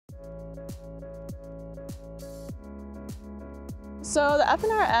So the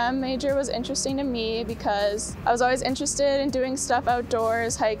FNRM major was interesting to me because I was always interested in doing stuff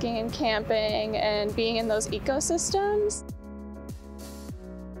outdoors, hiking and camping, and being in those ecosystems.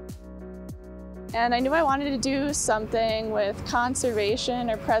 And I knew I wanted to do something with conservation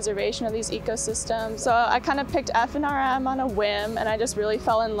or preservation of these ecosystems. So I kind of picked FNRM on a whim, and I just really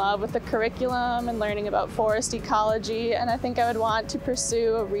fell in love with the curriculum and learning about forest ecology, and I think I would want to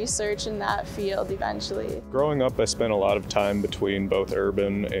pursue research in that field eventually. Growing up, I spent a lot of time between both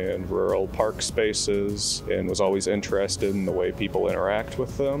urban and rural park spaces and was always interested in the way people interact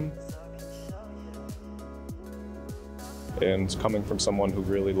with them. And coming from someone who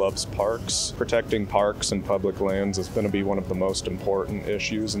really loves parks, protecting parks and public lands is going to be one of the most important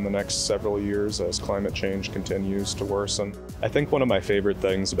issues in the next several years as climate change continues to worsen. I think one of my favorite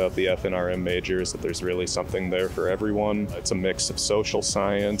things about the FNRM major is that there's really something there for everyone. It's a mix of social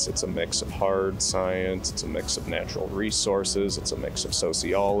science, it's a mix of hard science, it's a mix of natural resources, it's a mix of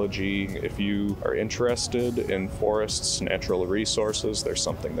sociology. If you are interested in forests, natural resources, there's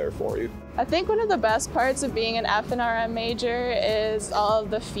something there for you. I think one of the best parts of being an FNRM major is all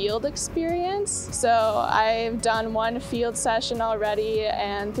of the field experience. So I've done one field session already,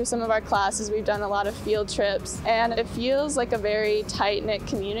 and through some of our classes we've done a lot of field trips, and it feels like a very tight-knit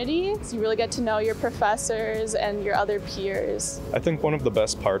community. So you really get to know your professors and your other peers. I think one of the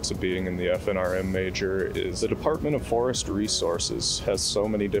best parts of being in the FNRM major is the Department of Forest Resources has so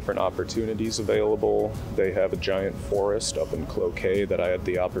many different opportunities available. They have a giant forest up in Cloquet that I had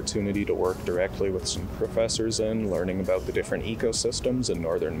the opportunity to work directly with some professors in, learning about the different ecosystems in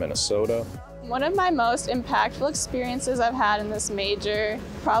northern Minnesota. One of my most impactful experiences I've had in this major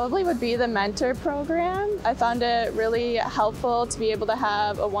probably would be the mentor program. I found it really helpful to be able to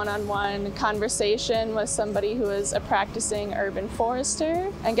have a one-on-one conversation with somebody who is a practicing urban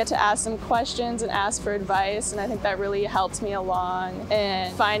forester and get to ask them questions and ask for advice, and I think that really helped me along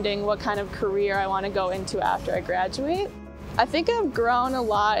in finding what kind of career I want to go into after I graduate. I think I've grown a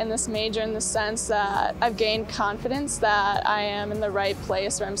lot in this major in the sense that I've gained confidence that I am in the right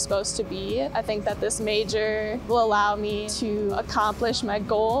place where I'm supposed to be. I think that this major will allow me to accomplish my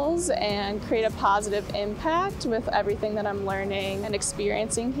goals and create a positive impact with everything that I'm learning and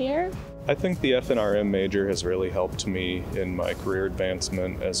experiencing here. I think the FNRM major has really helped me in my career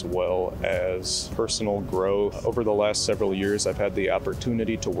advancement as well as personal growth. Over the last several years, I've had the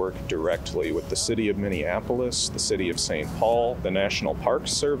opportunity to work directly with the City of Minneapolis, the City of St. Paul, the National Park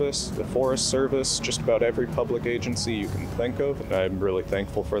Service, the Forest Service, just about every public agency you can think of. And I'm really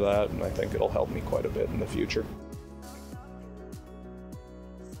thankful for that, and I think it'll help me quite a bit in the future.